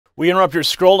We interrupt your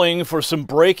scrolling for some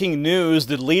breaking news.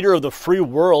 The leader of the free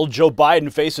world, Joe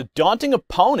Biden, faced a daunting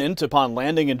opponent upon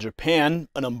landing in Japan,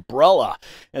 an umbrella.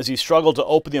 As he struggled to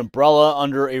open the umbrella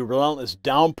under a relentless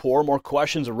downpour, more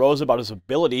questions arose about his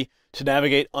ability to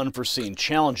navigate unforeseen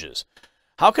challenges.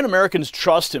 How can Americans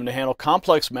trust him to handle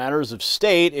complex matters of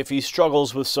state if he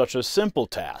struggles with such a simple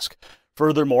task?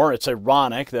 Furthermore, it's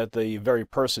ironic that the very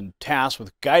person tasked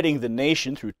with guiding the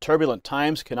nation through turbulent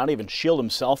times cannot even shield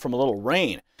himself from a little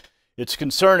rain. It's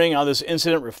concerning how this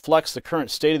incident reflects the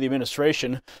current state of the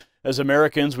administration. As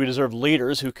Americans, we deserve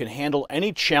leaders who can handle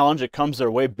any challenge that comes their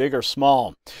way, big or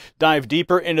small. Dive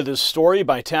deeper into this story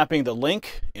by tapping the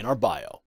link in our bio.